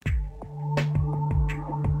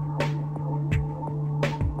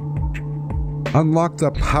Unlock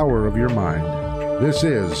the power of your mind. This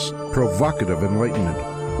is Provocative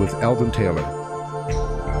Enlightenment with Eldon Taylor.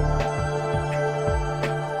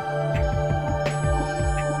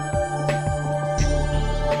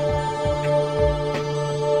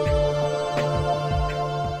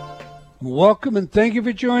 Welcome and thank you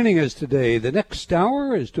for joining us today. The next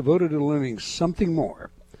hour is devoted to learning something more.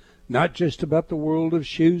 Not just about the world of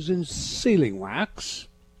shoes and sealing wax.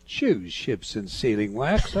 Shoes, ships, and sealing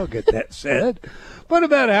wax, I'll get that said. But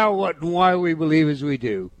about how, what, and why we believe as we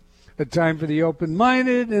do. A time for the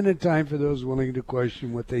open-minded and a time for those willing to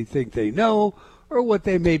question what they think they know or what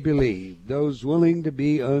they may believe. Those willing to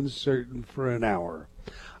be uncertain for an hour.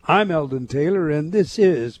 I'm Eldon Taylor, and this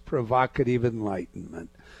is Provocative Enlightenment.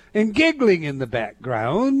 And giggling in the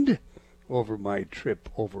background, over my trip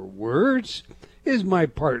over words, is my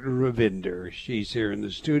partner Ravinder. She's here in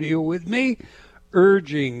the studio with me,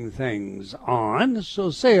 urging things on.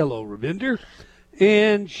 So say hello, Ravinder,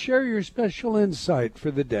 and share your special insight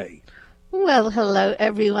for the day. Well, hello,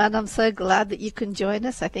 everyone. I'm so glad that you can join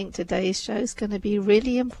us. I think today's show is going to be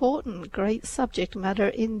really important. Great subject matter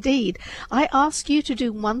indeed. I ask you to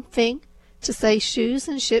do one thing, to say shoes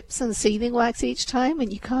and ships and sealing wax each time,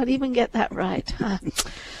 and you can't even get that right.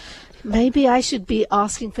 Maybe I should be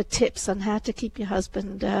asking for tips on how to keep your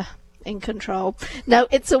husband in control. No,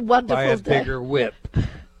 it's a wonderful Buy a day. bigger whip.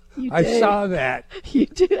 I saw that. You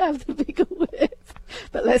do have the bigger whip.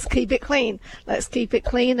 But let's keep it clean. Let's keep it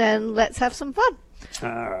clean and let's have some fun.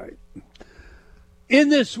 All right. In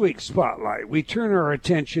this week's Spotlight, we turn our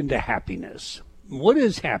attention to happiness. What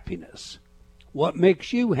is happiness? What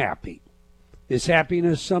makes you happy? Is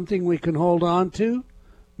happiness something we can hold on to,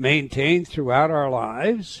 maintain throughout our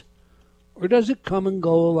lives, or does it come and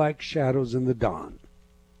go like shadows in the dawn?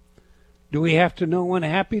 Do we have to know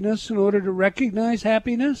unhappiness in order to recognize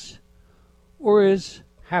happiness? Or is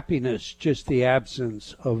happiness just the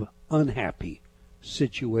absence of unhappy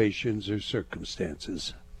situations or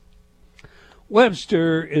circumstances?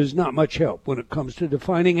 Webster is not much help when it comes to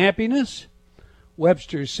defining happiness.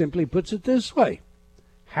 Webster simply puts it this way: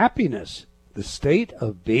 happiness, the state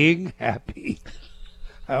of being happy.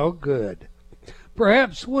 How good.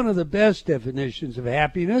 Perhaps one of the best definitions of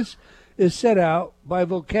happiness is set out by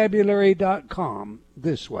vocabulary.com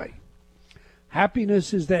this way: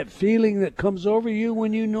 happiness is that feeling that comes over you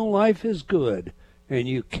when you know life is good and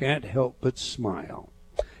you can't help but smile.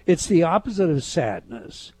 It's the opposite of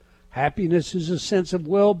sadness. Happiness is a sense of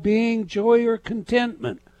well-being, joy, or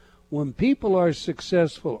contentment. When people are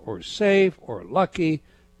successful or safe or lucky,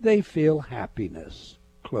 they feel happiness.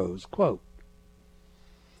 Close quote.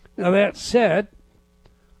 Now that said,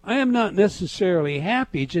 I am not necessarily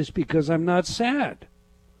happy just because I'm not sad.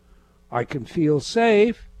 I can feel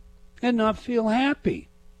safe and not feel happy.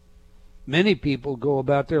 Many people go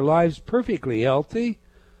about their lives perfectly healthy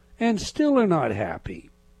and still are not happy.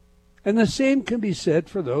 And the same can be said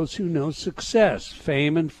for those who know success,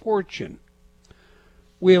 fame, and fortune.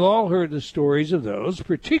 We have all heard the stories of those,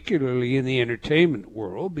 particularly in the entertainment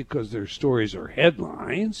world, because their stories are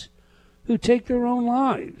headlines, who take their own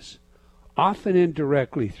lives, often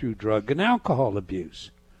indirectly through drug and alcohol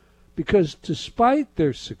abuse, because despite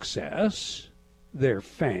their success, their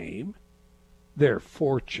fame, their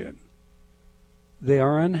fortune, they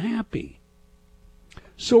are unhappy.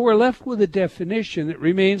 So we're left with a definition that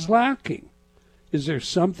remains lacking. Is there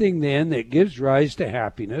something then that gives rise to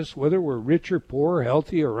happiness, whether we're rich or poor,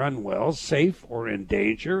 healthy or unwell, safe or in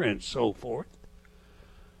danger, and so forth?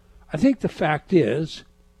 I think the fact is,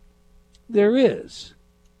 there is.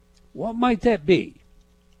 What might that be?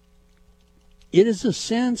 It is a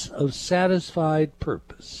sense of satisfied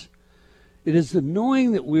purpose. It is the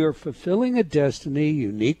knowing that we are fulfilling a destiny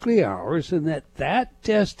uniquely ours and that that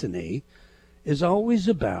destiny is always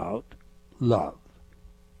about love.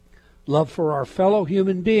 Love for our fellow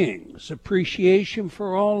human beings, appreciation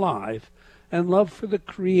for all life, and love for the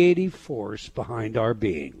creative force behind our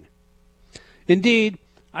being. Indeed,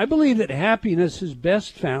 I believe that happiness is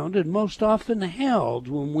best found and most often held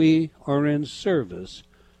when we are in service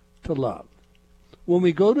to love. When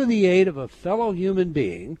we go to the aid of a fellow human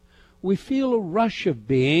being, we feel a rush of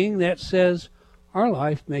being that says our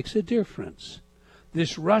life makes a difference.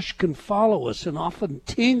 This rush can follow us and often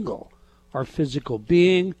tingle our physical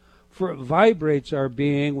being, for it vibrates our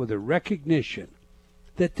being with a recognition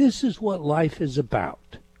that this is what life is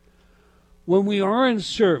about. When we are in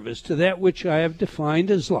service to that which I have defined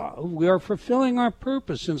as love, we are fulfilling our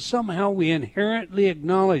purpose, and somehow we inherently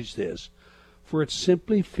acknowledge this, for it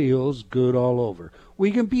simply feels good all over. We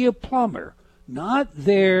can be a plumber, not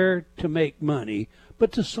there to make money,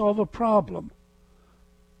 but to solve a problem.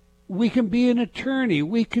 We can be an attorney.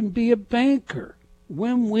 We can be a banker.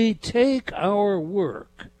 When we take our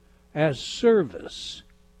work as service,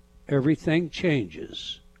 everything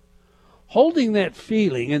changes. Holding that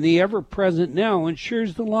feeling in the ever-present now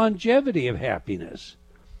ensures the longevity of happiness.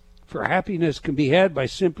 For happiness can be had by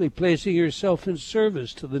simply placing yourself in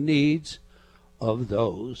service to the needs of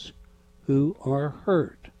those who are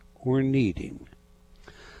hurt or needing.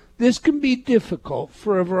 This can be difficult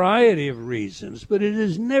for a variety of reasons, but it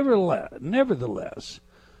is nevertheless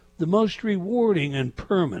the most rewarding and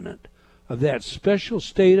permanent of that special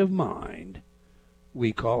state of mind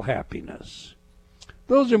we call happiness.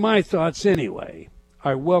 Those are my thoughts anyway.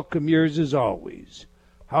 I welcome yours as always.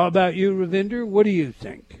 How about you, Ravinder? What do you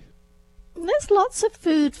think? There's lots of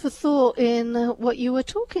food for thought in what you were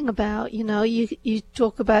talking about. You know, you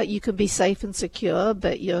talk about you can be safe and secure,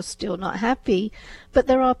 but you're still not happy. But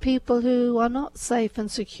there are people who are not safe and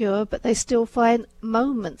secure, but they still find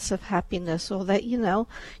moments of happiness. Or that, you know,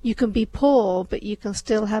 you can be poor, but you can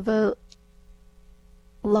still have a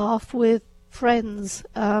laugh with friends.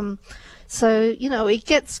 So, you know, it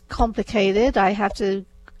gets complicated. I have to,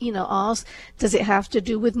 you know, ask, does it have to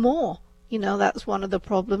do with more? You know, that's one of the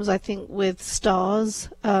problems, I think, with stars,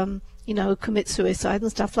 you know, commit suicide and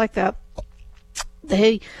stuff like that.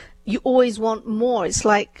 You always want more. It's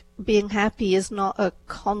like being happy is not a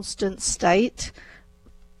constant state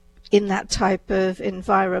in that type of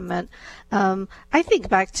environment. I think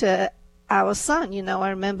back to our son. You know,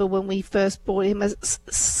 I remember when we first bought him a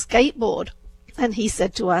skateboard, and he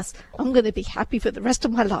said to us, I'm going to be happy for the rest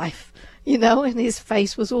of my life, you know, and his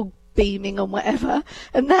face was all beaming and whatever,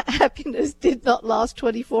 and that happiness did not last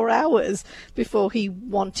 24 hours before he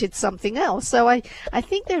wanted something else. So I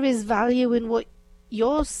think there is value in what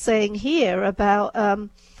you're saying here about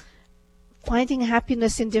finding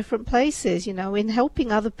happiness in different places, you know, in helping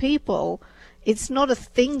other people. It's not a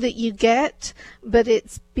thing that you get, but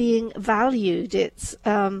it's being valued. It's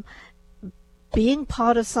being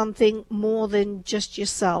part of something more than just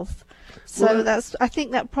yourself. So I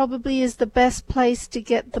think that probably is the best place to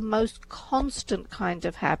get the most constant kind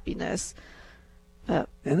of happiness. And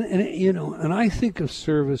you know, and I think of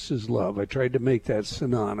service as love. I tried to make that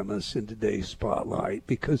synonymous in today's spotlight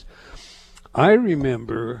because I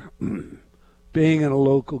remember being in a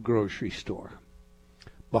local grocery store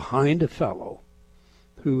behind a fellow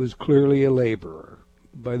who was clearly a laborer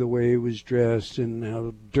by the way he was dressed and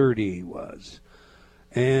how dirty he was.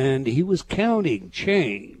 And he was counting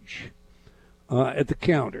change at the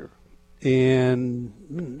counter.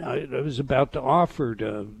 And I was about to offer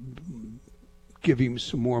to give him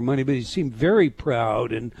some more money, but he seemed very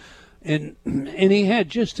proud, and he had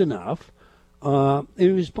just enough.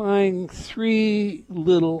 He was buying 3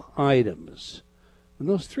 little items, and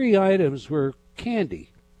those 3 items were candy.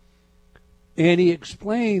 And he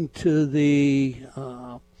explained to the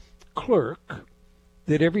clerk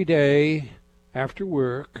that every day after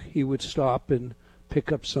work he would stop and pick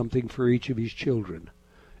up something for each of his children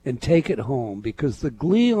and take it home, because the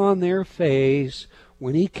glee on their face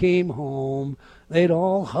when he came home, they'd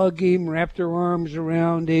all hug him, wrap their arms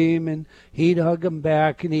around him, and he'd hug them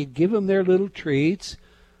back, and he'd give them their little treats.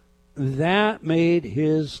 That made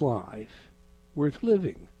his life worth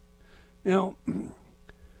living. Now,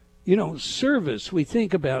 you know, service, we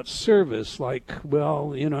think about service like,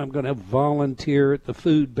 well, you know, I'm going to volunteer at the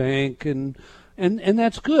food bank, and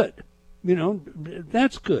that's good. You know,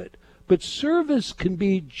 that's good. But service can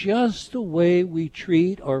be just the way we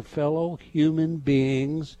treat our fellow human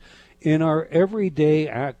beings in our everyday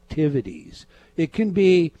activities. It can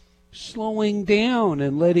be slowing down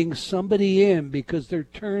and letting somebody in because their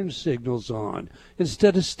turn signal's on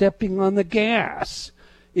instead of stepping on the gas.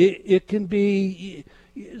 It can be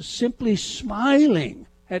simply smiling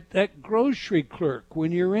at that grocery clerk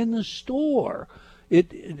when you're in the store.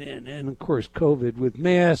 And of course, COVID with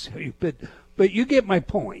masks, but you get my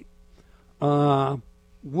point.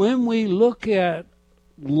 When we look at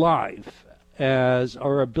life as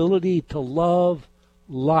our ability to love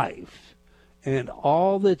life and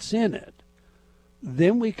all that's in it,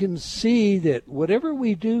 then we can see that whatever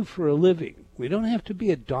we do for a living, we don't have to be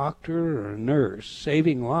a doctor or a nurse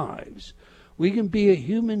saving lives. We can be a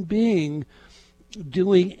human being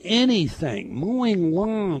doing anything, mowing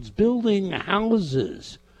lawns, building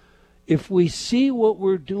houses. If we see what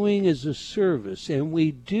we're doing as a service and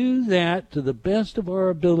we do that to the best of our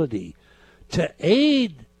ability to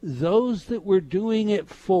aid those that we're doing it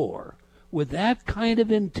for with that kind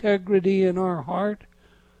of integrity in our heart,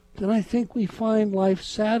 then I think we find life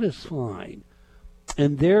satisfying.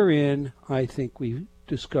 And therein, I think we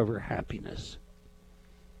discover happiness.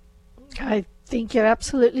 I think you're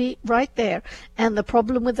absolutely right there. And the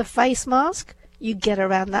problem with the face mask, you get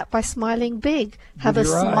around that by smiling big. Have a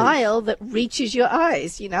smile that reaches your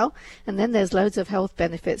eyes, you know. And then there's loads of health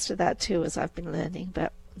benefits to that too, as I've been learning.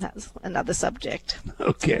 But that's another subject.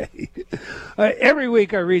 Okay. Every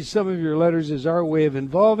week I read some of your letters as our way of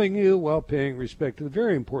involving you while paying respect to the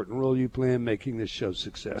very important role you play in making this show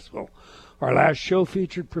successful. Our last show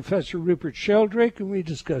featured Professor Rupert Sheldrake, and we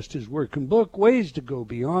discussed his work and book, Ways to Go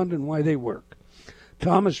Beyond and Why They Work.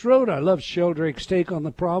 Thomas wrote, I love Sheldrake's take on the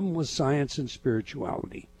problem with science and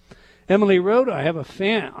spirituality. Emily wrote, I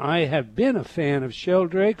have been a fan of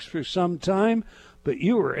Sheldrake's for some time, but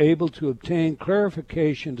you were able to obtain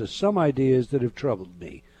clarification to some ideas that have troubled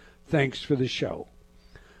me. Thanks for the show.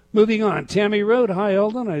 Moving on, Tammy wrote, Hi,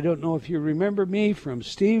 Eldon. I don't know if you remember me from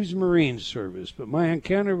Steve's Marine Service, but my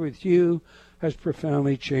encounter with you has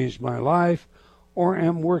profoundly changed my life, or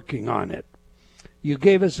am working on it. You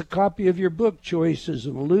gave us a copy of your book, Choices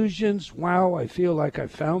and Illusions. Wow, I feel like I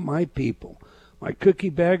found my people. My cookie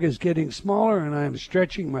bag is getting smaller, and I am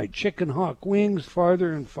stretching my chicken hawk wings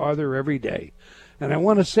farther and farther every day. And I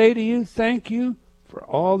want to say to you, thank you for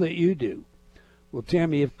all that you do. Well,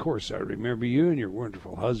 Tammy, of course I remember you and your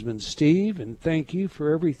wonderful husband, Steve, and thank you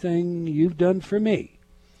for everything you've done for me.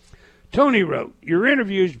 Tony wrote, Your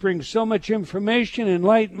interviews bring so much information,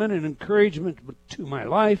 enlightenment, and encouragement to my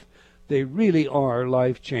life. They really are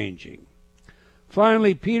life-changing.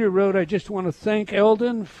 Finally, Peter wrote, I just want to thank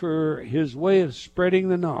Eldon for his way of spreading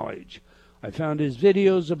the knowledge. I found his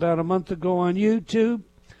videos about a month ago on YouTube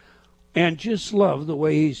and just love the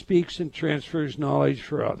way he speaks and transfers knowledge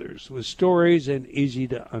for others with stories and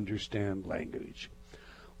easy-to-understand language.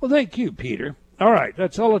 Well, thank you, Peter. All right,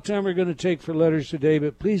 that's all the time we're going to take for letters today,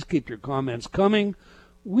 but please keep your comments coming.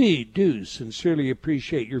 We do sincerely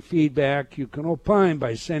appreciate your feedback. You can opine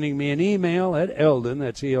by sending me an email at Eldon,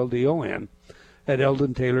 that's E-L-D-O-N, at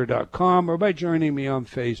eldontaylor.com, or by joining me on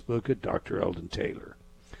Facebook at Dr. Eldon Taylor.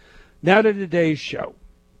 Now to today's show.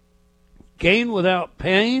 Gain Without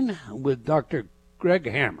Pain with Dr. Greg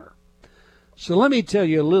Hammer. So let me tell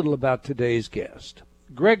you a little about today's guest.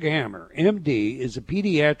 Greg Hammer, MD, is a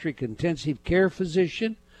pediatric intensive care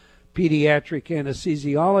physician, pediatric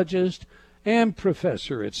anesthesiologist, and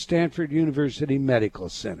professor at Stanford University Medical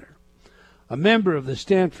Center. A member of the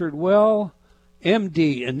Stanford Well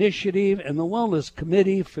MD Initiative and the Wellness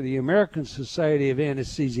Committee for the American Society of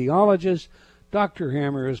Anesthesiologists, Dr.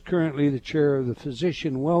 Hammer is currently the chair of the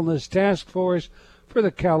Physician Wellness Task Force for the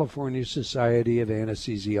California Society of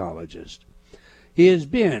Anesthesiologists. He has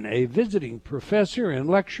been a visiting professor and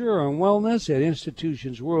lecturer on wellness at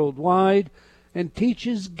institutions worldwide and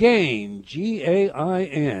teaches GAIN,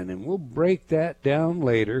 G-A-I-N, and we'll break that down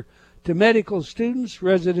later, to medical students,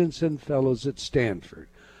 residents, and fellows at Stanford.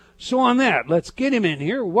 So on that, let's get him in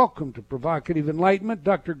here. Welcome to Provocative Enlightenment,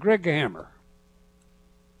 Dr. Greg Hammer.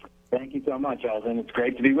 Thank you so much, Eldon. It's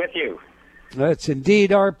great to be with you. That's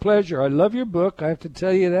indeed our pleasure. I love your book. I have to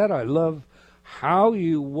tell you that. I love how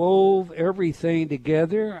you wove everything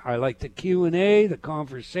together. I like the Q&A, the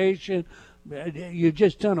conversation. You've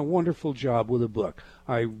just done a wonderful job with the book.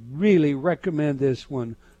 I really recommend this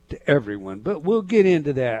one to everyone, but we'll get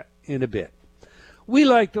into that in a bit. We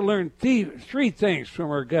like to learn three things from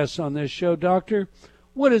our guests on this show, Doctor.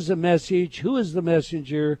 What is the message? Who is the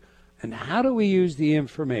messenger? And how do we use the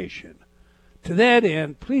information? To that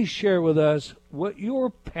end, please share with us what you're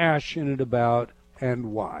passionate about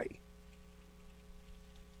and why.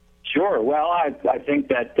 Sure. Well, I think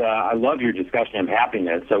that I love your discussion of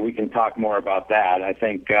happiness, so we can talk more about that. I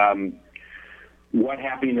think what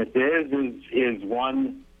happiness is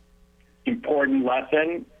one important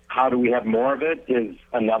lesson. How do we have more of it is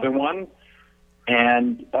another one.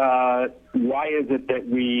 And why is it that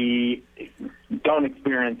we don't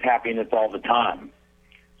experience happiness all the time?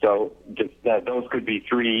 So just those could be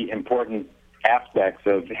three important aspects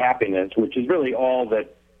of happiness, which is really all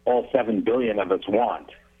that all 7 billion of us want.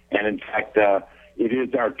 And in fact, it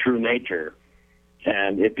is our true nature.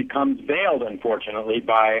 And it becomes veiled, unfortunately,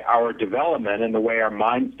 by our development and the way our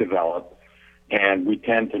minds develop. And we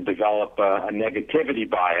tend to develop a negativity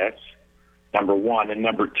bias, number one. And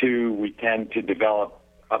number two, we tend to develop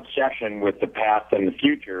obsession with the past and the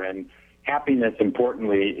future. And happiness,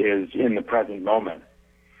 importantly, is in the present moment.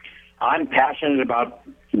 I'm passionate about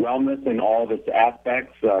wellness in all of its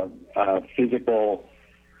aspects, physical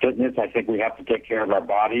fitness. I think we have to take care of our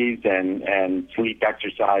bodies, and sleep,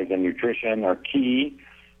 exercise, and nutrition are key,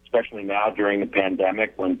 especially now during the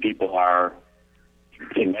pandemic when people are,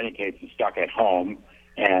 in many cases, stuck at home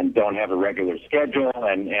and don't have a regular schedule,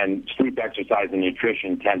 and sleep, exercise, and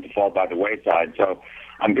nutrition tend to fall by the wayside. So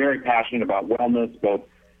I'm very passionate about wellness, both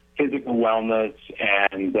physical wellness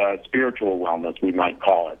and spiritual wellness, we might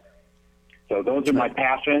call it. So those are my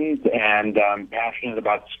passions, and I'm passionate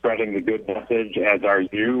about spreading the good message, as are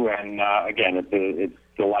you. And again, it's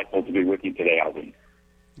delightful to be with you today, Alvin.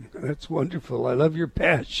 That's wonderful. I love your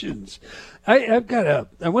passions. I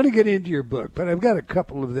want to get into your book, but I've got a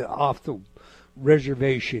couple of the off the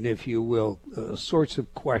reservation, if you will, sorts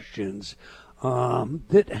of questions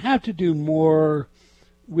that have to do more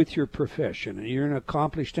with your profession. You're an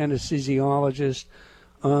accomplished anesthesiologist,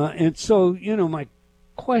 and so, my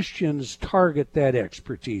questions target that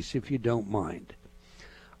expertise, if you don't mind.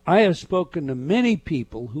 I have spoken to many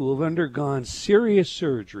people who have undergone serious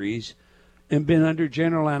surgeries and been under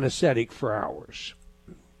general anesthetic for hours.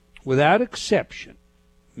 Without exception,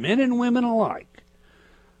 men and women alike,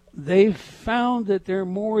 they've found that they're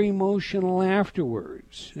more emotional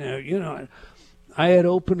afterwards. Now, I had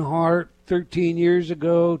open heart 13 years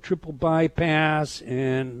ago, triple bypass,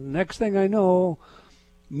 and next thing I know,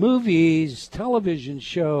 movies, television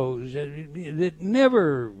shows that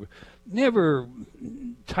never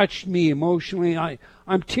touched me emotionally,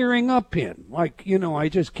 I'm tearing up in. I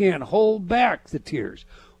just can't hold back the tears.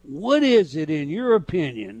 What is it, in your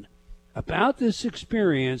opinion, about this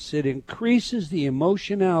experience that increases the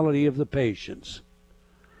emotionality of the patients?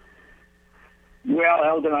 Well,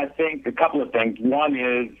 Eldon, I think a couple of things. One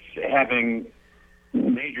is having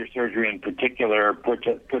major surgery in particular puts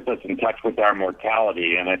us in touch with our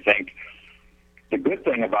mortality. And I think the good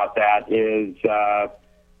thing about that is,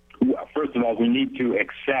 first of all, we need to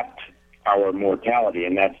accept our mortality,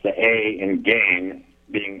 and that's the A in GAIN,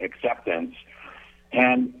 being acceptance.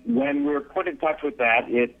 And when we're put in touch with that,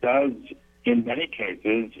 it does, in many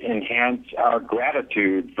cases, enhance our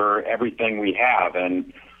gratitude for everything we have.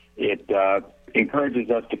 And it encourages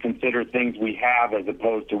us to consider things we have as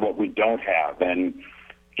opposed to what we don't have, and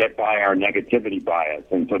get by our negativity bias.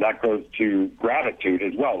 And so that goes to gratitude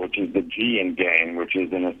as well, which is the G in GAIN, which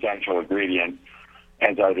is an essential ingredient,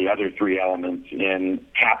 as are the other three elements in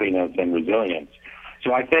happiness and resilience.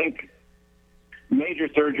 So I think major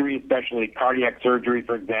surgery, especially cardiac surgery,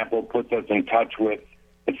 for example, puts us in touch with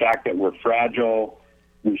the fact that we're fragile,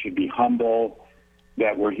 we should be humble,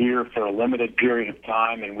 that we're here for a limited period of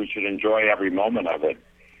time, and we should enjoy every moment of it.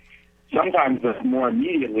 Sometimes, more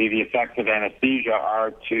immediately, the effects of anesthesia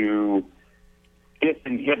are to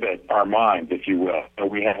disinhibit our minds, if you will. So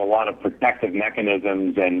we have a lot of protective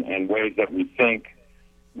mechanisms and ways that we think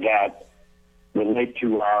that relate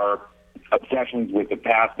to our obsessions with the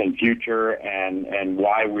past and future, and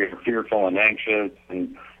why we're fearful and anxious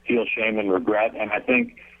and feel shame and regret. And I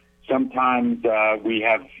think sometimes we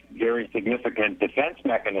have very significant defense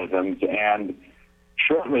mechanisms, and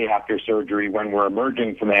shortly after surgery, when we're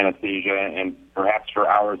emerging from anesthesia, and perhaps for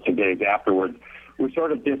hours to days afterwards, we're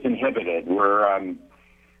sort of disinhibited. We're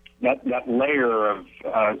that layer of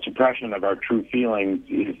suppression of our true feelings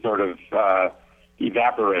is sort of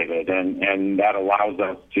evaporated, and that allows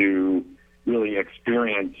us to really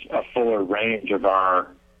experience a fuller range of our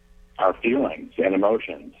feelings and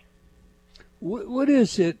emotions. What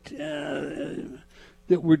is it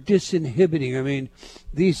that we're disinhibiting? I mean,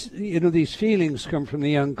 these feelings come from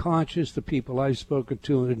the unconscious, the people I've spoken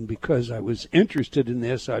to, and because I was interested in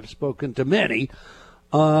this, I've spoken to many.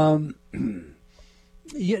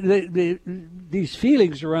 These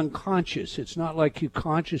feelings are unconscious. It's not like you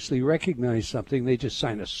consciously recognize something. They just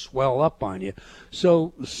kind of swell up on you.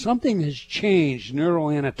 So something has changed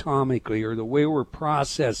neuroanatomically, or the way we're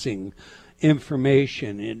processing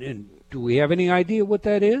information. And do we have any idea what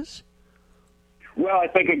that is? Well, I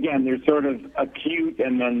think, again, there's sort of acute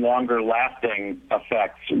and then longer-lasting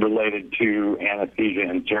effects related to anesthesia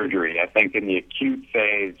and surgery. I think in the acute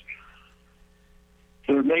phase,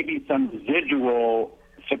 there may be some residual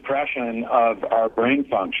suppression of our brain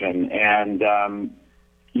function. And,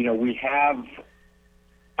 we have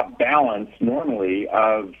a balance normally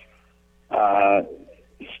of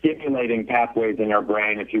stimulating pathways in our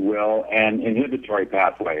brain, if you will, and inhibitory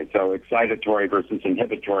pathways, so excitatory versus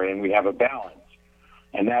inhibitory, and we have a balance.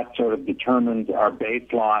 And that sort of determines our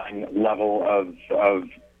baseline level of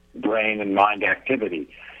brain and mind activity.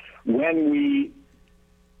 When we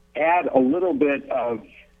add a little bit of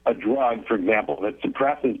a drug, for example, that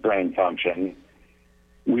suppresses brain function,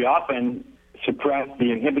 we often suppress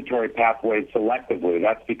the inhibitory pathways selectively.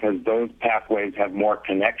 That's because those pathways have more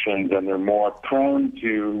connections and they're more prone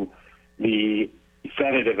to the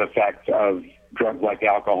sedative effects of drugs like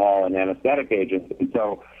alcohol and anesthetic agents. And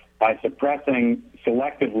so by suppressing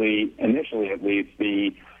selectively, initially at least,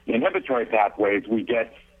 the inhibitory pathways, we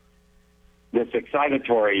get this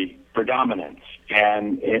excitatory predominance.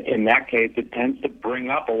 And in that case, it tends to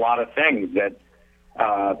bring up a lot of things that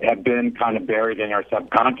have been kind of buried in our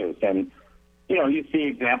subconscious. And, you see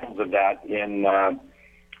examples of that in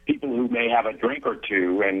people who may have a drink or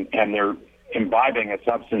two and they're imbibing a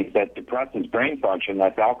substance that depresses brain function,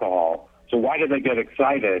 that's alcohol. So why do they get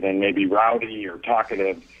excited and maybe rowdy or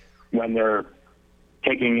talkative when they're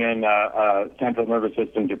taking in a central nervous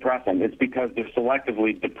system depressant? It's because they're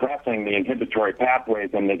selectively depressing the inhibitory pathways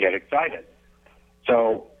and they get excited.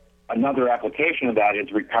 So another application of that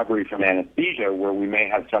is recovery from anesthesia, where we may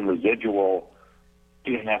have some residual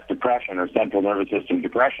CNS depression or central nervous system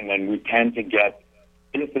depression, and we tend to get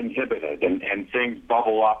disinhibited and things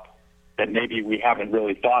bubble up that maybe we haven't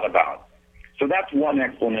really thought about. So that's one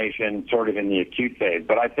explanation sort of in the acute phase.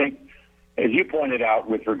 But I think, as you pointed out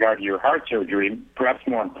with regard to your heart surgery, perhaps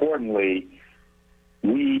more importantly,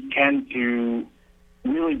 we tend to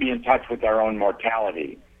really be in touch with our own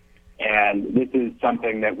mortality. And this is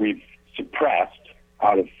something that we've suppressed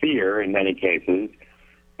out of fear in many cases.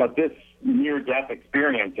 But this near-death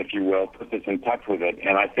experience, if you will, puts us in touch with it.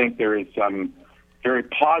 And I think there is some very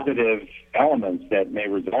positive elements that may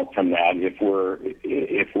result from that if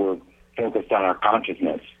we're focused on our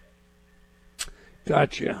consciousness.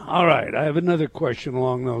 Gotcha. All right. I have another question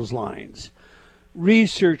along those lines.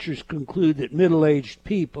 Researchers conclude that middle-aged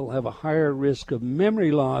people have a higher risk of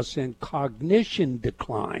memory loss and cognition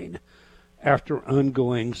decline after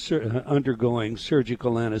undergoing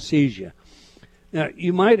surgical anesthesia. Now,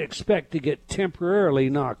 you might expect to get temporarily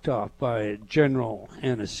knocked off by general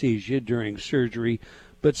anesthesia during surgery,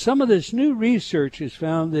 but some of this new research has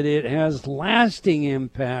found that it has lasting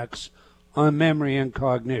impacts on memory and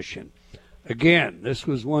cognition. Again, this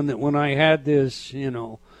was one that when I had this,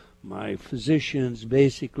 my physicians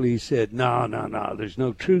basically said, no, there's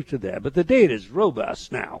no truth to that. But the data is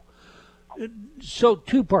robust now. So,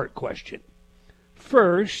 two-part question.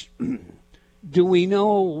 First, do we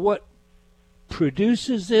know what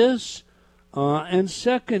produces this? And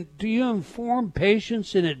second, do you inform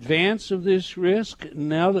patients in advance of this risk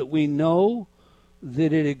now that we know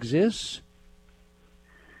that it exists?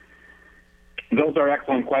 Those are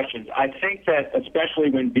excellent questions. I think that especially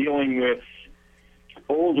when dealing with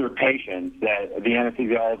older patients, that the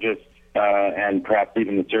anesthesiologist and perhaps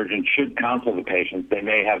even the surgeon should counsel the patients. They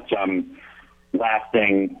may have some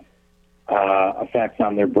lasting effects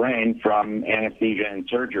on their brain from anesthesia and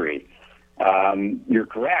surgery. You're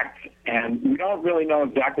correct, and we don't really know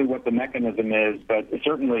exactly what the mechanism is, but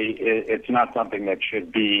certainly it's not something that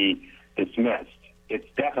should be dismissed. It's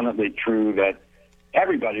definitely true that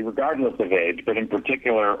everybody, regardless of age, but in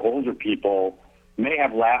particular older people, may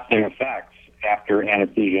have lasting effects after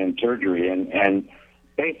anesthesia and surgery. And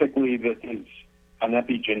basically this is an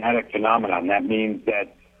epigenetic phenomenon. That means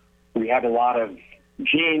that we have a lot of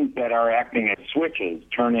genes that are acting as switches,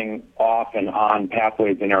 turning off and on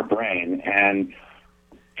pathways in our brain. And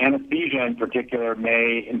anesthesia in particular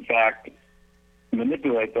may, in fact,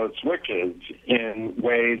 manipulate those switches in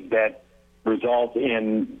ways that result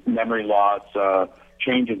in memory loss,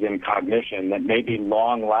 changes in cognition that may be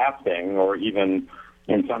long-lasting or even,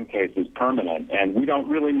 in some cases, permanent. And we don't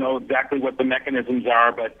really know exactly what the mechanisms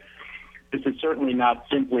are, but this is certainly not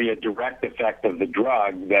simply a direct effect of the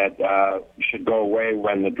drug that should go away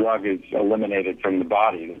when the drug is eliminated from the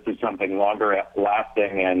body. This is something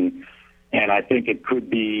longer-lasting, and I think it could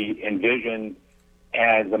be envisioned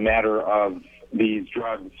as a matter of these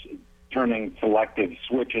drugs turning selective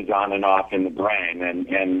switches on and off in the brain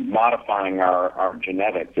and modifying our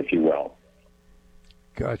genetics, if you will.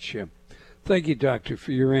 Gotcha. Thank you, Doctor,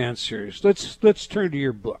 for your answers. Let's turn to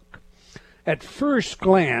your book. At first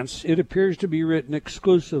glance, it appears to be written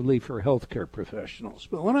exclusively for healthcare professionals.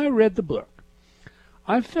 But when I read the book,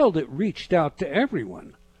 I felt it reached out to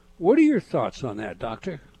everyone. What are your thoughts on that,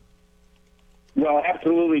 Doctor? Well,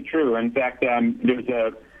 absolutely true. In fact, there's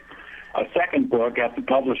a second book at the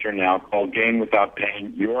publisher now called Gain Without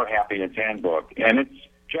Pain, Your Happiness Handbook. And it's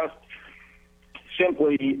just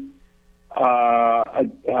simply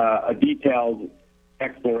a detailed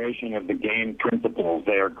exploration of the GAIN principles.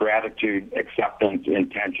 They are gratitude, acceptance,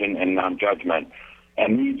 intention, and non-judgment.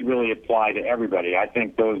 And these really apply to everybody. I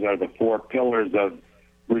think those are the four pillars of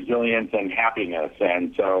resilience and happiness.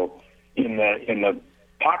 And so in the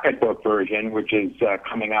pocketbook version, which is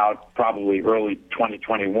coming out probably early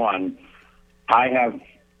 2021, I have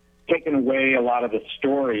taken away a lot of the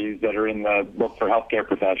stories that are in the book for healthcare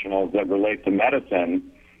professionals that relate to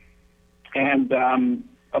medicine and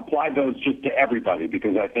applied those just to everybody,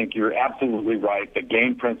 because I think you're absolutely right. The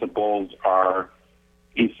GAIN principles are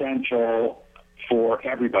essential for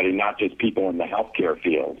everybody, not just people in the healthcare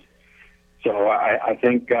field. So I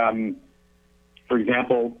think For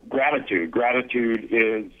example, gratitude. Gratitude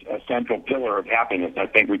is a central pillar of happiness. I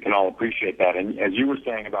think we can all appreciate that. And as you were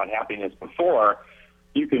saying about happiness before,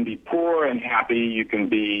 you can be poor and happy, you can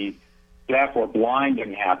be deaf or blind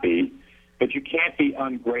and happy, but you can't be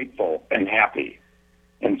ungrateful and happy.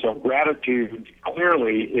 And so gratitude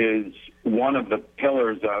clearly is one of the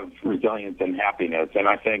pillars of resilience and happiness. And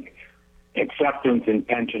I think acceptance,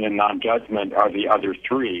 intention, and non-judgment are the other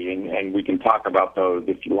three. And we can talk about those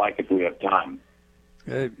if you like, if we have time.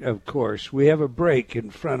 Of course. We have a break in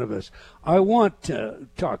front of us. I want to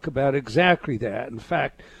talk about exactly that. In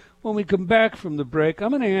fact, when we come back from the break, I'm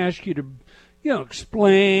going to ask you to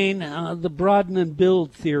explain the broaden and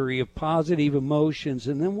build theory of positive emotions,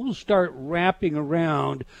 and then we'll start wrapping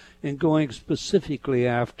around and going specifically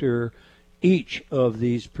after each of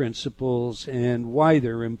these principles and why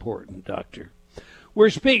they're important, Doctor. We're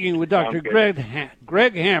speaking with Dr.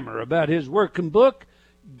 Greg Hammer about his working book,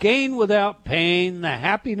 Gain Without Pain, the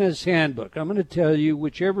Happiness Handbook. I'm going to tell you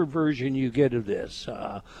whichever version you get of this,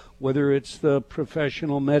 whether it's the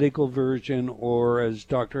professional medical version or, as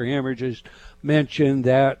Dr. Hammer just mentioned,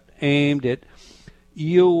 that aimed at,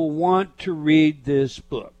 you'll want to read this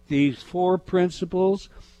book. These 4 principles,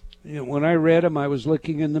 when I read them, I was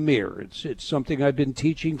looking in the mirror. It's something I've been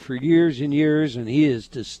teaching for years and years, and he has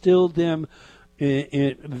distilled them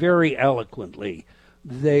very eloquently.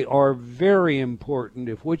 They are very important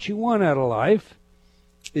if what you want out of life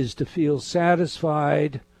is to feel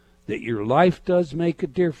satisfied, that your life does make a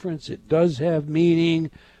difference, it does have meaning,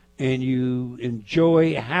 and you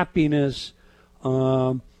enjoy happiness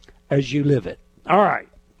as you live it. All right,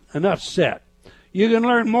 enough said. You can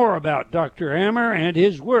learn more about Dr. Hammer and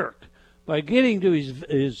his work by getting to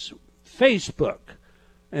his Facebook,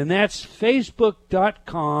 and that's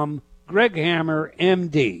facebook.com, Greg Hammer,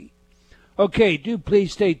 MD. Okay, do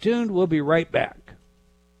please stay tuned. We'll be right back.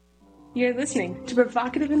 You're listening to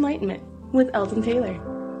Provocative Enlightenment with Eldon Taylor.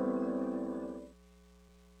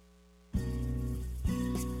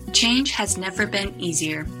 Change has never been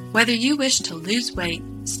easier. Whether you wish to lose weight,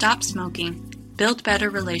 stop smoking, build better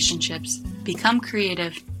relationships, become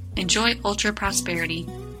creative, enjoy ultra prosperity,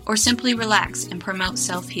 or simply relax and promote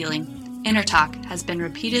self-healing, InnerTalk has been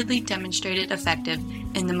repeatedly demonstrated effective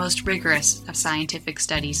in the most rigorous of scientific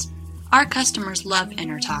studies. Our customers love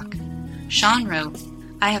InnerTalk. Sean wrote,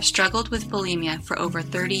 I have struggled with bulimia for over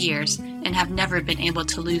 30 years and have never been able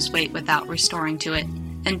to lose weight without restoring to it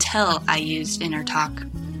until I used InnerTalk.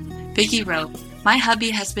 Vicky wrote, my hubby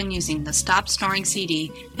has been using the Stop Snoring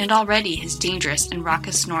CD and already his dangerous and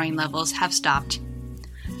raucous snoring levels have stopped.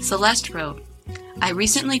 Celeste wrote, I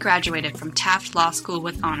recently graduated from Taft Law School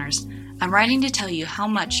with honors. I'm writing to tell you how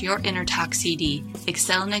much your InnerTalk CD,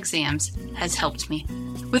 Excel in Exams, has helped me.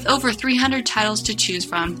 With over 300 titles to choose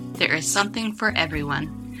from, there is something for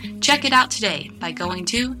everyone. Check it out today by going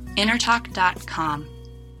to innertalk.com.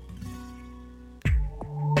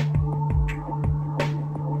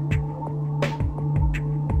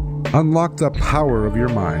 Unlock the power of your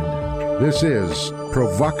mind. This is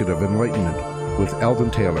Provocative Enlightenment with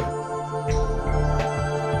Eldon Taylor.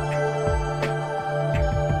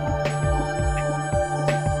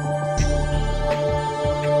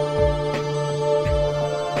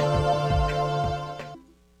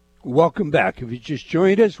 Welcome back. If you just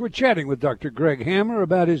joined us, we're chatting with Dr. Greg Hammer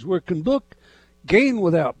about his working book, Gain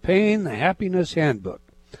Without Pain, the Happiness Handbook.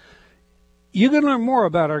 You can learn more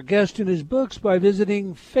about our guest and his books by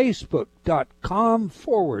visiting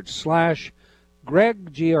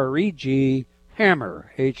facebook.com/Greg, G-R-E-G,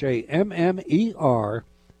 Hammer, H-A-M-M-E-R,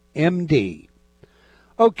 M-D.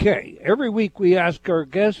 Okay, every week we ask our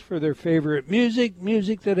guests for their favorite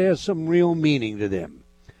music that has some real meaning to them.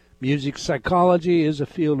 Music psychology is a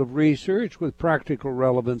field of research with practical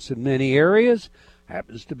relevance in many areas.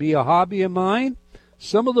 Happens to be a hobby of mine.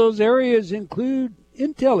 Some of those areas include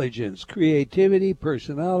intelligence, creativity,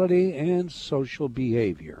 personality, and social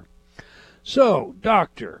behavior. So,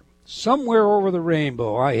 Doctor, Somewhere Over the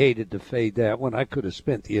Rainbow, I hated to fade that one. I could have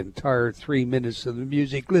spent the entire 3 minutes of the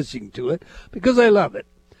music listening to it because I love it.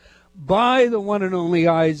 By the one and only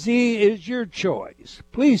IZ is your choice.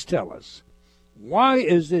 Please tell us, why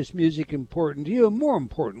is this music important to you? And more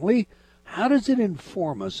importantly, how does it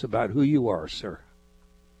inform us about who you are, sir?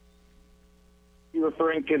 You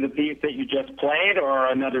referring to the piece that you just played or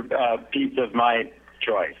another piece of my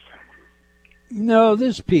choice? No,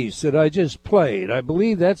 this piece that I just played. I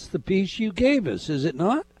believe that's the piece you gave us, is it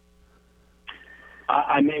not?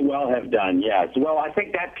 I may well have done, yes. Well, I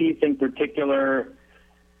think that piece in particular,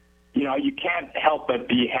 you know, you can't help but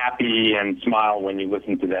be happy and smile when you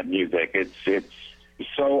listen to that music. It's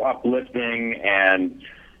so uplifting and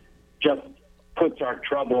just puts our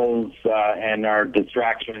troubles and our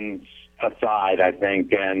distractions aside, I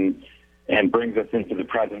think, and brings us into the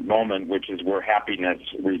present moment, which is where happiness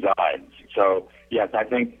resides. So, yes, I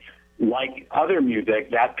think, like other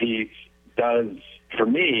music, that piece does, for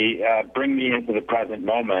me, bring me into the present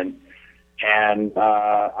moment, and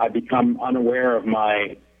I become unaware of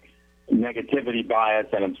my negativity bias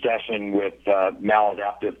and obsession with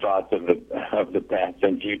maladaptive thoughts of the past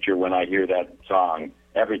and future when I hear that song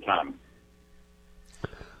every time.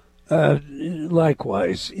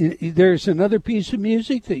 Likewise. There's another piece of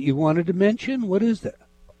music that you wanted to mention. What is that?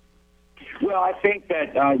 Well, I think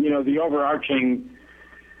that, the overarching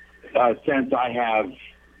sense I have,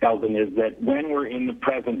 Eldon, is that when we're in the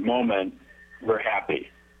present moment, we're happy.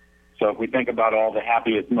 So if we think about all the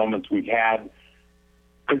happiest moments we've had,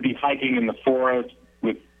 could be hiking in the forest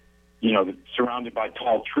with, surrounded by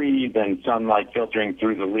tall trees and sunlight filtering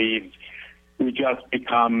through the leaves. We just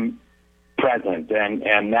become present,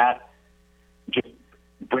 and that just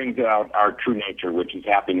brings out our true nature, which is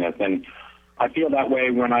happiness. And I feel that way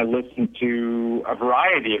when I listen to a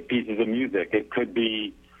variety of pieces of music. It could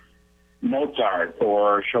be Mozart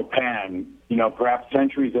or Chopin, perhaps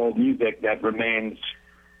centuries-old music that remains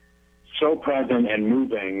so present and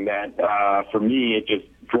moving that for me it just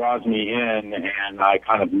draws me in, and I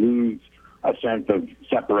kind of lose a sense of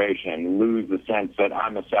separation, lose the sense that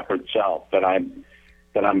I'm a separate self, that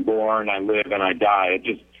I'm born, I live, and I die. It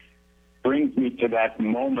just brings me to that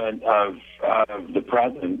moment of the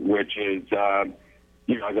present, which is, as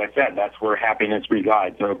I said, that's where happiness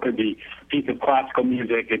resides. So it could be a piece of classical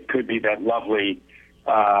music. It could be that lovely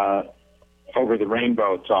Over the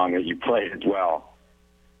Rainbow song that you played as well.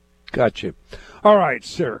 Gotcha. All right,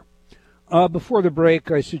 sir. Before the break,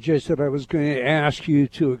 I suggested I was going to ask you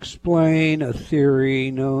to explain a theory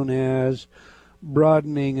known as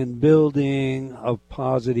broadening and building of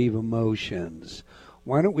positive emotions.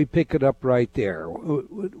 Why don't we pick it up right there?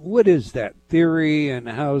 What is that theory, and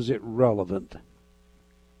how is it relevant?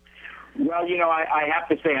 Well, I have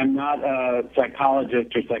to say I'm not a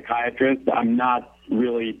psychologist or psychiatrist. I'm not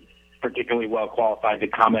really particularly well qualified to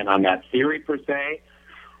comment on that theory per se.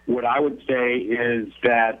 What I would say is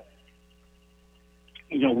that,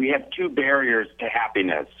 we have two barriers to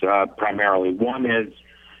happiness, primarily. One is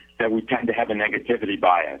that we tend to have a negativity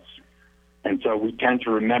bias. And so we tend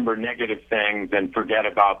to remember negative things and forget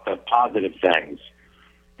about the positive things.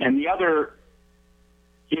 And the other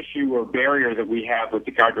issue or barrier that we have with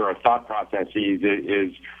regard to our thought processes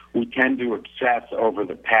is we tend to obsess over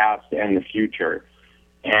the past and the future.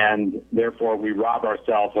 And therefore we rob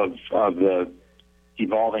ourselves of the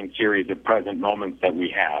evolving series of present moments that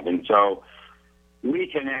we have. And so we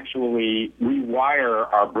can actually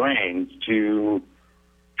rewire our brains to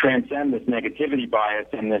transcend this negativity bias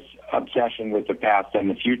and this obsession with the past and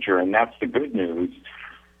the future. And that's the good news,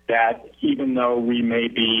 that even though we may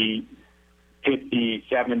be 50,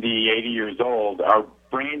 70, 80 years old, our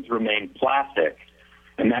brains remain plastic.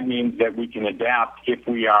 And that means that we can adapt if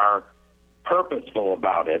we are purposeful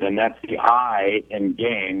about it. And that's the I in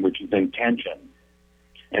game, which is intention.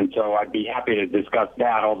 And so I'd be happy to discuss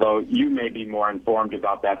that, although you may be more informed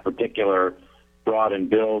about that particular broaden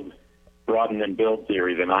and build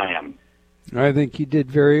theory than I am. I think you did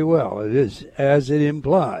very well. It is, as it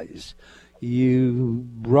implies. You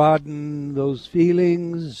broaden those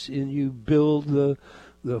feelings and you build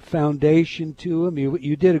the foundation to them.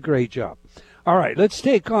 You did a great job. All right, let's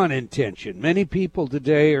take on intention. Many people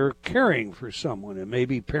today are caring for someone. It may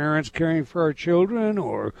be parents caring for our children,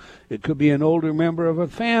 or it could be an older member of a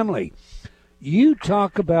family. You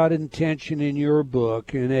talk about intention in your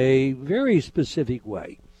book in a very specific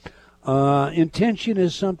way. Intention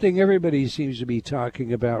is something everybody seems to be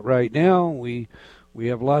talking about right now. We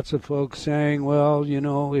have lots of folks saying, well,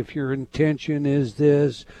 if your intention is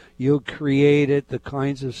this, you'll create it, the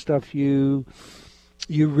kinds of stuff you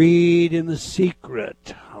read in The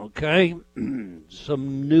Secret, okay?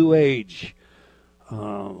 Some new age.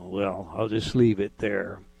 I'll just leave it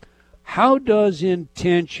there. How does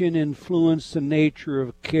intention influence the nature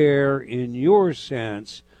of care in your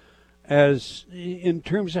sense, as in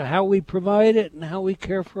terms of how we provide it and how we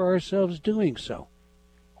care for ourselves doing so?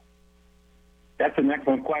 That's an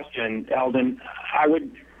excellent question, Eldon. I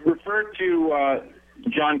would refer to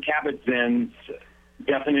Jon Kabat-Zinn's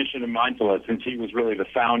definition of mindfulness, since he was really the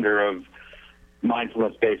founder of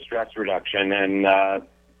mindfulness-based stress reduction, and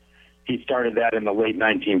he started that in the late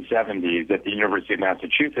 1970s at the University of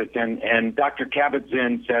Massachusetts. And Dr.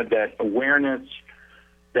 Kabat-Zinn said that awareness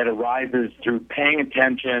that arises through paying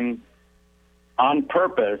attention on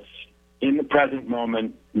purpose in the present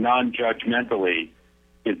moment, non-judgmentally,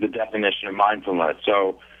 is the definition of mindfulness.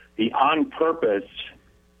 So the on-purpose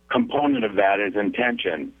component of that is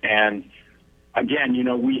intention. And again,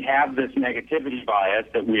 we have this negativity bias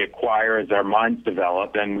that we acquire as our minds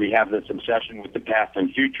develop, and we have this obsession with the past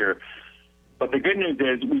and future. But the good news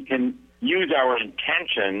is we can use our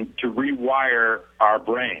intention to rewire our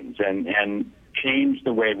brains and change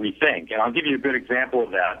the way we think. And I'll give you a good example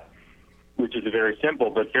of that, which is a very simple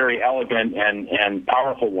but very elegant and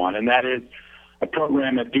powerful one, and that is a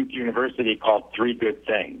program at Duke University called 3 Good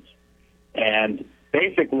Things. And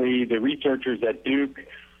basically, the researchers at Duke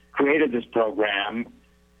created this program,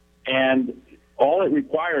 and all it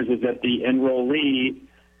requires is that the enrollee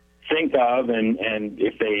think of, and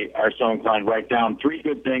if they are so inclined, write down 3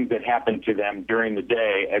 good things that happen to them during the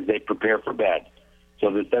day as they prepare for bed. So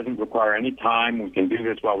this doesn't require any time. We can do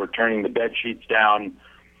this while we're turning the bed sheets down.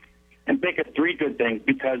 And think of 3 good things,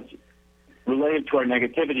 because related to our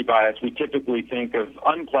negativity bias, we typically think of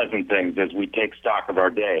unpleasant things as we take stock of our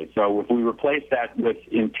day. So if we replace that with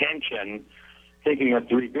intention, thinking of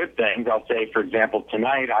 3 good things, I'll say, for example,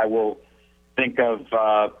 tonight I will think of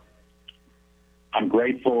I'm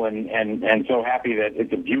grateful and so happy that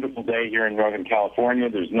it's a beautiful day here in Northern California.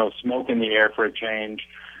 There's no smoke in the air for a change.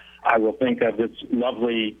 I will think of this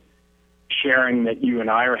lovely sharing that you and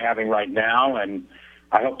I are having right now, and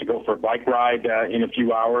I hope to go for a bike ride in a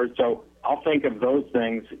few hours. So I'll think of those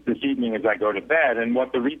things this evening as I go to bed. And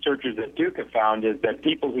what the researchers at Duke have found is that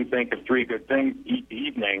people who think of 3 good things each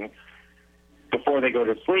evening before they go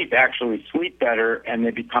to sleep actually sleep better, and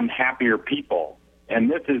they become happier people. And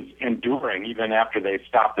this is enduring even after they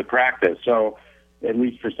stop the practice, so at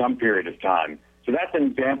least for some period of time. So that's an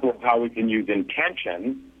example of how we can use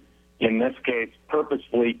intention, in this case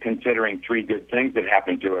purposefully considering 3 good things that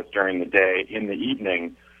happen to us during the day in the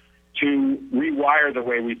evening, to rewire the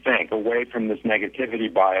way we think, away from this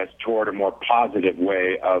negativity bias toward a more positive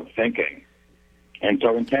way of thinking. And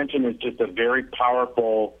so intention is just a very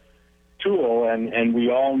powerful tool, and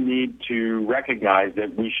we all need to recognize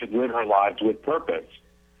that we should live our lives with purpose.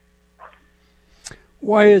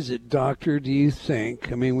 Why is it, Doctor, do you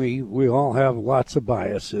think? I mean, we all have lots of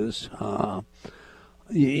biases, and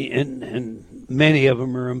many of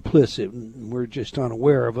them are implicit. We're just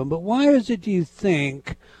unaware of them. But why is it, do you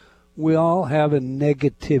think, we all have a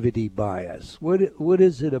negativity bias? What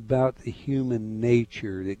is it about the human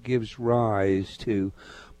nature that gives rise to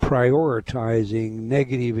prioritizing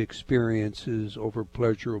negative experiences over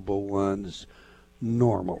pleasurable ones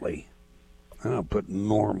normally? And I'll put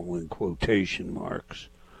normal in quotation marks.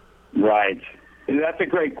 Right. That's a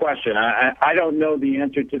great question. I don't know the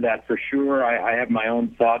answer to that for sure. I have my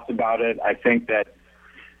own thoughts about it. I think that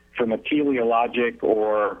from a teleologic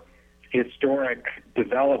or historic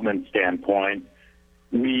development standpoint,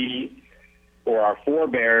 we, or our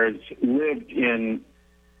forebears, lived in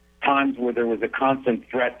times where there was a constant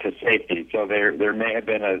threat to safety. So there may have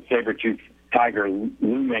been a saber-toothed tiger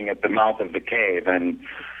looming at the mouth of the cave, and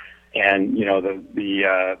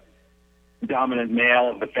the dominant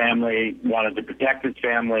male of the family wanted to protect his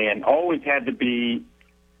family and always had to be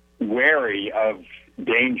wary of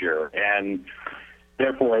danger, and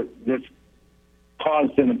therefore this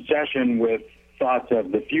caused an obsession with thoughts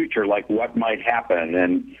of the future, like what might happen,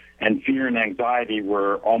 and fear and anxiety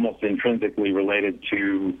were almost intrinsically related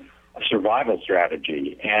to a survival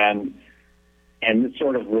strategy. And this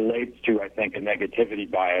sort of relates to, I think, a negativity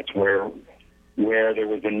bias where there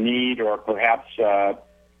was a need or perhaps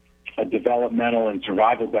a developmental and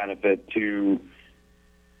survival benefit to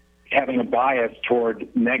having a bias toward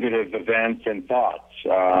negative events and thoughts,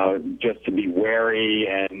 just to be wary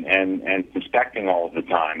and suspecting all of the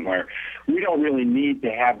time, where we don't really need to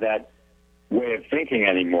have that way of thinking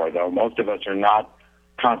anymore, though. Most of us are not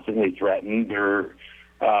constantly threatened. There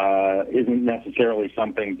isn't necessarily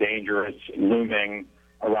something dangerous looming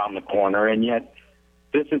around the corner, and yet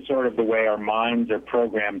this is sort of the way our minds are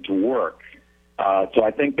programmed to work. So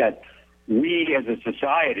I think that we as a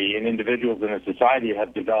society and individuals in a society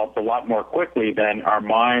have developed a lot more quickly than our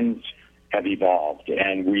minds have evolved,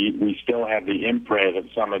 and we still have the imprint of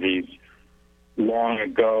some of these long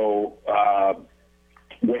ago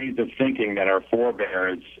ways of thinking that our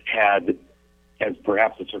forebears had as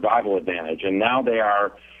perhaps a survival advantage, and now they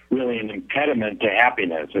are really an impediment to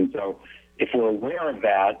happiness. And so if we're aware of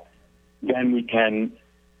that, then we can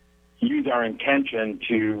use our intention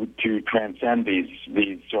to transcend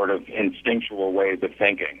these sort of instinctual ways of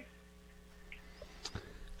thinking.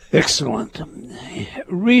 Excellent.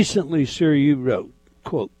 Recently, sir, you wrote,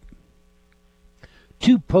 quote,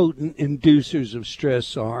 2 potent inducers of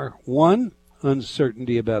stress are, 1,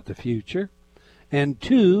 uncertainty about the future, and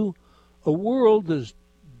 2, a world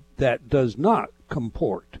that does not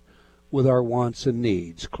comport with our wants and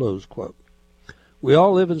needs, close quote. We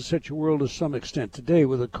all live in such a world to some extent today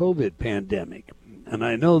with a COVID pandemic. And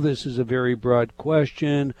I know this is a very broad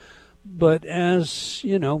question, but as,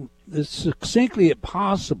 as succinctly as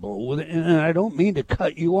possible, and I don't mean to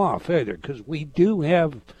cut you off either, because we do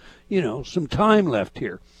have, some time left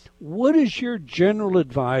here. What is your general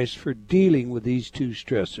advice for dealing with these two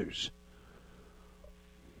stressors?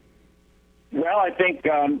 Well, I think,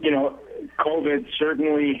 COVID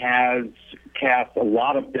certainly has cast a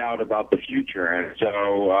lot of doubt about the future. And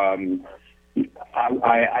so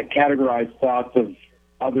I categorize thoughts of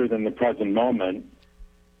other than the present moment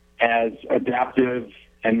as adaptive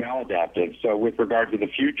and maladaptive. So with regard to the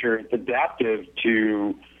future, it's adaptive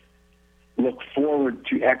to look forward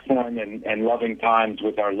to excellent and loving times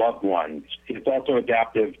with our loved ones. It's also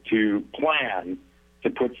adaptive to plan to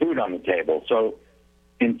put food on the table. So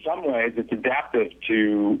in some ways, it's adaptive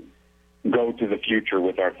to go to the future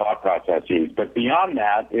with our thought processes. But beyond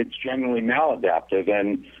that, it's generally maladaptive.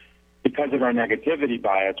 And because of our negativity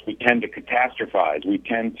bias, we tend to catastrophize. We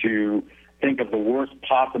tend to think of the worst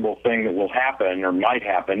possible thing that will happen or might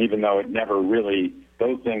happen, even though it never really,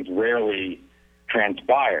 those things rarely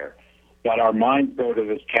transpire. But our minds go to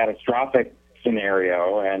this catastrophic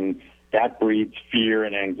scenario, and that breeds fear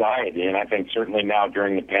and anxiety. And I think certainly now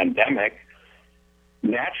during the pandemic,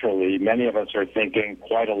 naturally, many of us are thinking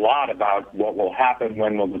quite a lot about what will happen,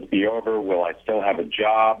 when will this be over, will I still have a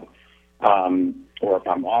job, or if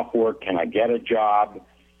I'm off work, can I get a job?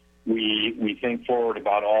 We think forward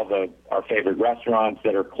about all our favorite restaurants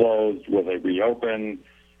that are closed, will they reopen?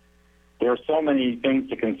 There are so many things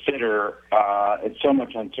to consider. It's so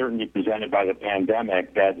much uncertainty presented by the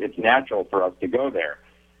pandemic that it's natural for us to go there.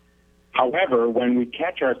 However, when we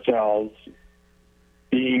catch ourselves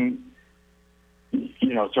being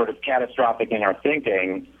sort of catastrophic in our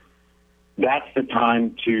thinking, that's the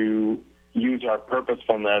time to use our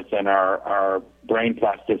purposefulness and our brain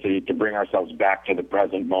plasticity to bring ourselves back to the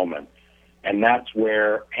present moment. And that's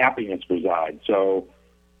where happiness resides. So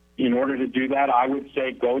in order to do that, I would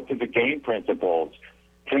say go to the GAIN principles.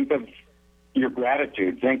 Think of your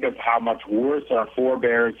gratitude. Think of how much worse our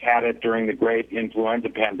forebears had it during the great influenza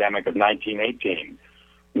pandemic of 1918,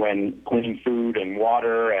 when clean food and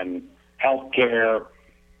water and health care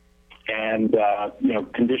and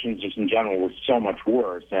conditions just in general were so much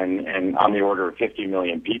worse, and on the order of 50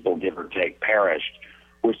 million people, give or take, perished.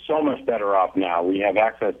 We're so much better off now. We have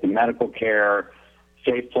access to medical care,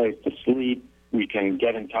 safe place to sleep. We can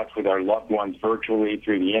get in touch with our loved ones virtually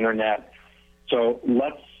through the internet. So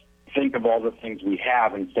let's think of all the things we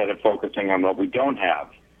have instead of focusing on what we don't have.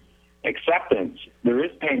 Acceptance. There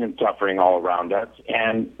is pain and suffering all around us,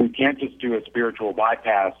 and we can't just do a spiritual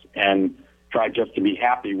bypass and try just to be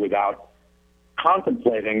happy without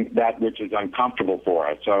contemplating that which is uncomfortable for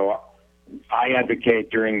us. So I advocate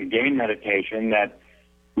during the GAIN meditation that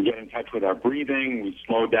we get in touch with our breathing, we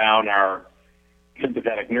slow down our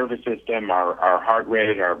sympathetic nervous system, our heart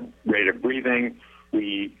rate, our rate of breathing.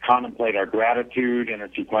 We contemplate our gratitude in a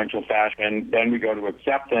sequential fashion. Then we go to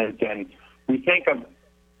acceptance, and we think of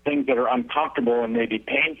things that are uncomfortable and maybe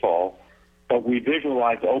painful, but we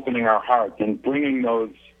visualize opening our hearts and bringing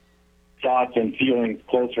those thoughts and feelings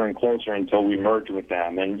closer and closer until we merge with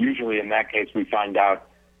them. And usually in that case, we find out,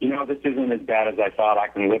 this isn't as bad as I thought. I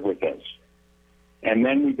can live with this. And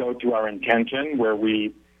then we go to our intention, where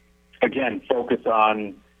we, again, focus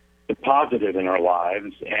on the positive in our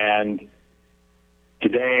lives. And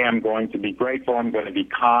today I'm going to be grateful. I'm going to be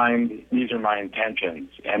kind. These are my intentions.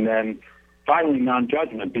 And then finally,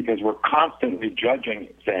 non-judgment, because we're constantly judging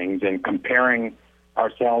things and comparing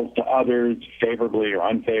ourselves to others favorably or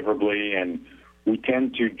unfavorably, and we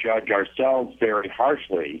tend to judge ourselves very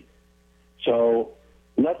harshly. So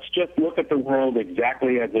let's just look at the world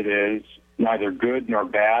exactly as it is, neither good nor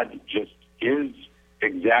bad, just is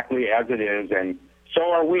exactly as it is, and so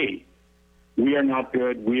are we. We are not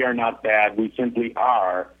good, we are not bad, we simply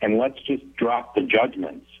are, and let's just drop the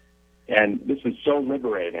judgments. And this is so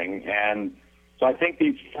liberating, and so I think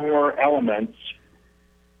these four elements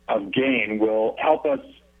of GAIN will help us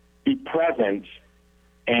be present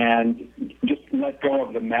and just let go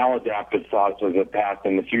of the maladaptive thoughts of the past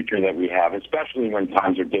and the future that we have, especially when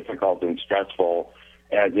times are difficult and stressful,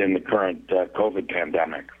 as in the current COVID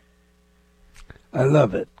pandemic. I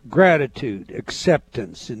love it. Gratitude,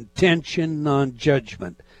 acceptance, intention,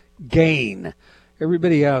 non-judgment, GAIN.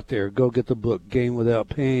 Everybody out there, go get the book, Gain Without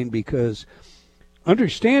Pain, because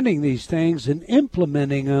understanding these things and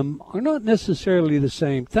implementing them are not necessarily the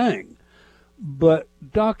same thing. But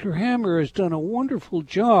Dr. Hammer has done a wonderful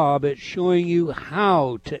job at showing you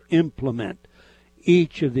how to implement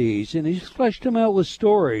each of these, and he's fleshed them out with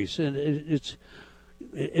stories, and it's,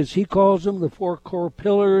 as he calls them, the 4 core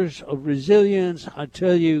pillars of resilience. I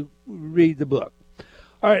tell you, read the book.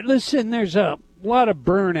 All right, listen, there's a lot of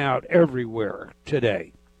burnout everywhere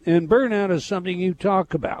today, and burnout is something you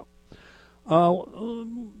talk about.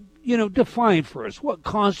 Define for us what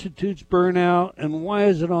constitutes burnout and why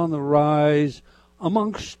is it on the rise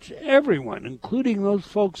amongst everyone, including those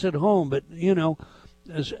folks at home, but,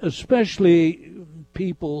 especially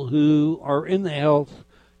people who are in the health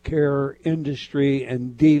care industry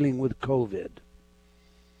and dealing with COVID.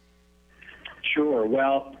 Sure.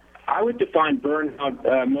 Well, I would define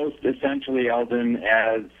burnout most essentially, Eldon,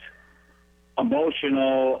 as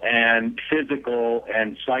emotional and physical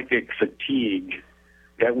and psychic fatigue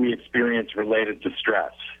that we experience related to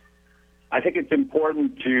stress. I think it's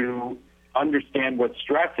important to understand what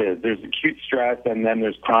stress is. There's acute stress and then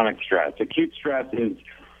there's chronic stress. Acute stress is,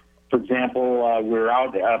 for example, we're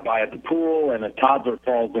out by the pool and a toddler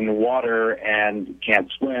falls in the water and can't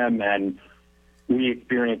swim, and we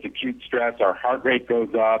experience acute stress. Our heart rate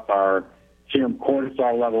goes up, our serum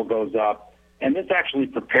cortisol level goes up, and this actually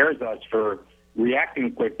prepares us for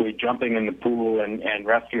reacting quickly, jumping in the pool and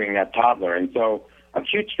rescuing that toddler. And so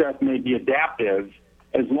acute stress may be adaptive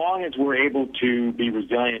as long as we're able to be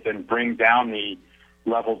resilient and bring down the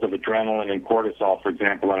levels of adrenaline and cortisol, for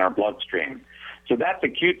example, in our bloodstream. So that's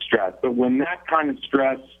acute stress. But when that kind of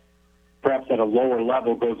stress, perhaps at a lower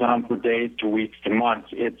level, goes on for days to weeks to months,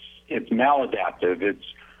 it's maladaptive. It's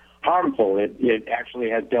harmful. It actually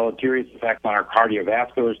has deleterious effects on our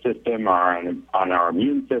cardiovascular system, on our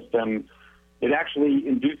immune system. It actually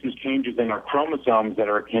induces changes in our chromosomes that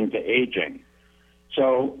are akin to aging.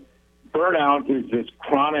 So burnout is this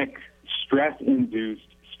chronic stress-induced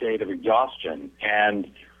state of exhaustion, and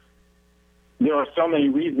there are so many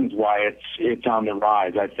reasons why it's on the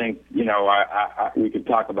rise. I think, we could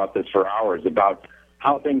talk about this for hours, about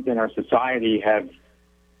how things in our society have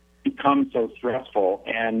become so stressful,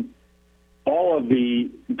 and all of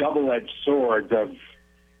the double-edged swords of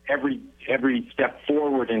every step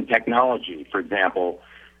forward in technology, for example,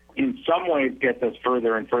 in some ways gets us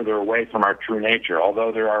further and further away from our true nature.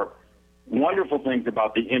 Although there are wonderful things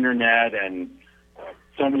about the internet and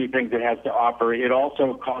so many things it has to offer, it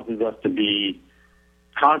also causes us to be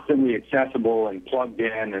constantly accessible and plugged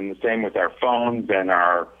in, and the same with our phones and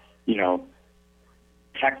our,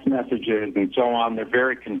 text messages and so on. They're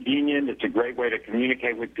very convenient. It's a great way to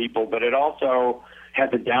communicate with people, but it also has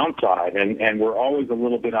a downside, and we're always a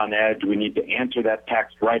little bit on edge. We need to answer that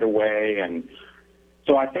text right away, and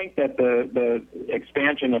so I think that the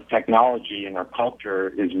expansion of technology in our culture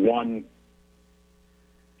is one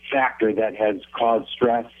factor that has caused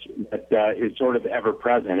stress that is sort of ever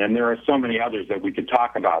present, and there are so many others that we could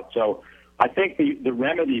talk about. So I think the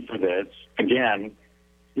remedy for this, again,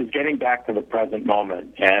 is getting back to the present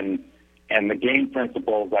moment, and the GAIN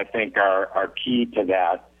principles, I think, are key to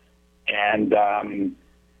that. And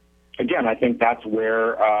again, I think that's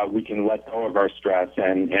where we can let go of our stress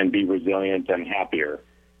and be resilient and happier.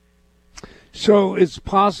 So it's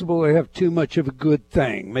possible to have too much of a good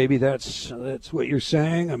thing. Maybe that's what you're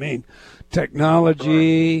saying. I mean,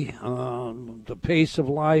 technology, the pace of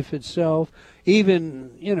life itself,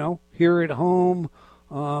 even, here at home,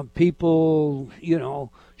 people,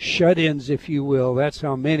 shut-ins, if you will. That's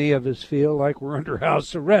how many of us feel, like we're under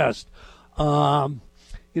house arrest.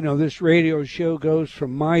 This radio show goes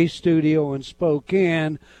from my studio in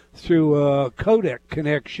Spokane through a codec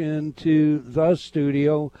connection to the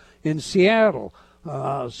studio in Seattle.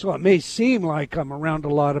 So it may seem like I'm around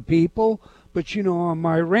a lot of people, but, on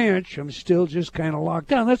my ranch, I'm still just kind of locked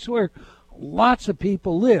down. That's where lots of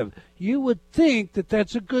people live. You would think that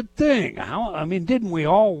that's a good thing. Didn't we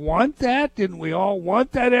all want that? Didn't we all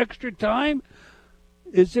want that extra time?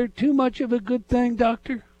 Is there too much of a good thing,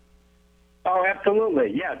 Doctor? Oh,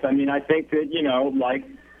 absolutely. Yes. I think that, like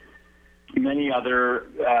many other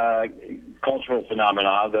cultural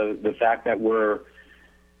phenomena, the fact that we're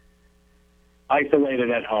isolated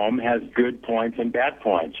at home has good points and bad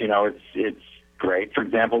points. It's great, for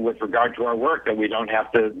example, with regard to our work, that we don't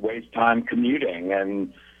have to waste time commuting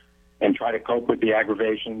and try to cope with the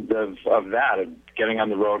aggravations of that, of getting on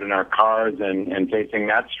the road in our cars and facing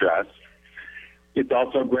that stress. It's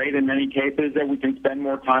also great in many cases that we can spend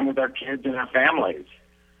more time with our kids and our families.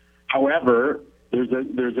 However,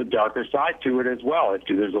 there's a darker side to it as well.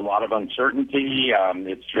 There's a lot of uncertainty.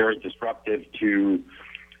 It's very disruptive to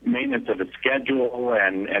maintenance of a schedule,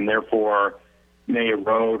 and therefore may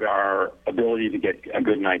erode our ability to get a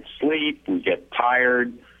good night's sleep. We get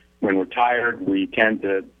tired. When we're tired, we tend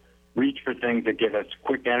to reach for things that give us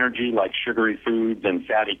quick energy, like sugary foods and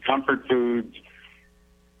fatty comfort foods.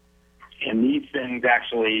 And these things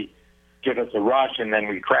actually give us a rush, and then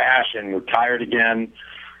we crash, and we're tired again.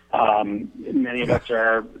 Many of us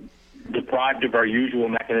are deprived of our usual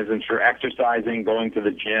mechanisms for exercising, going to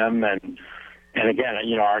the gym, and again,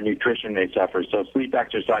 our nutrition may suffer. So sleep,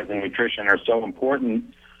 exercise, and nutrition are so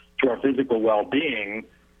important to our physical well-being,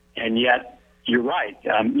 and yet you're right.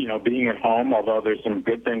 Being at home, although there's some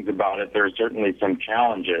good things about it, there are certainly some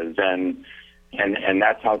challenges, and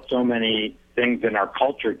that's how so many things in our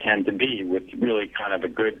culture tend to be, with really kind of a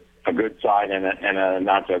good side and a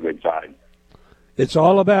not so good side. It's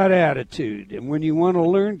all about attitude, and when you want to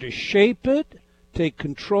learn to shape it, take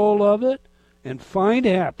control of it, and find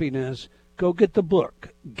happiness, go get the book,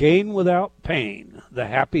 Gain Without Pain, The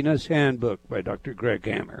Happiness Handbook by Dr. Greg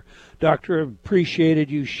Hammer. Doctor, I've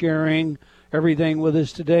appreciated you sharing everything with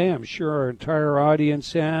us today. I'm sure our entire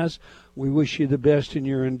audience has. We wish you the best in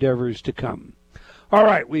your endeavors to come. All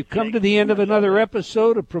right, we've come to the end of another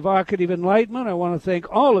episode of Provocative Enlightenment. I want to thank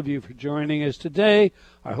all of you for joining us today.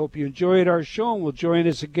 I hope you enjoyed our show, and will join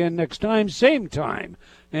us again next time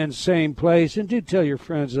and same place. And do tell your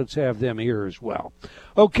friends, let's have them here as well.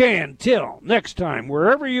 Okay, until next time,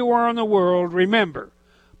 wherever you are in the world, remember,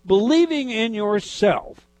 believing in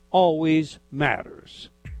yourself always matters.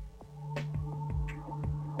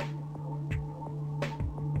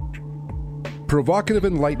 Provocative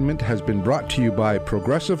Enlightenment has been brought to you by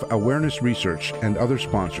Progressive Awareness Research and other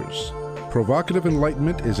sponsors. Provocative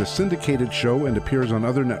Enlightenment is a syndicated show and appears on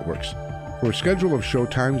other networks. For a schedule of show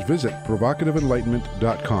times, visit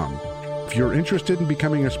provocativeenlightenment.com. If you're interested in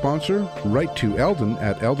becoming a sponsor, write to Eldon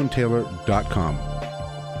at eldontaylor.com.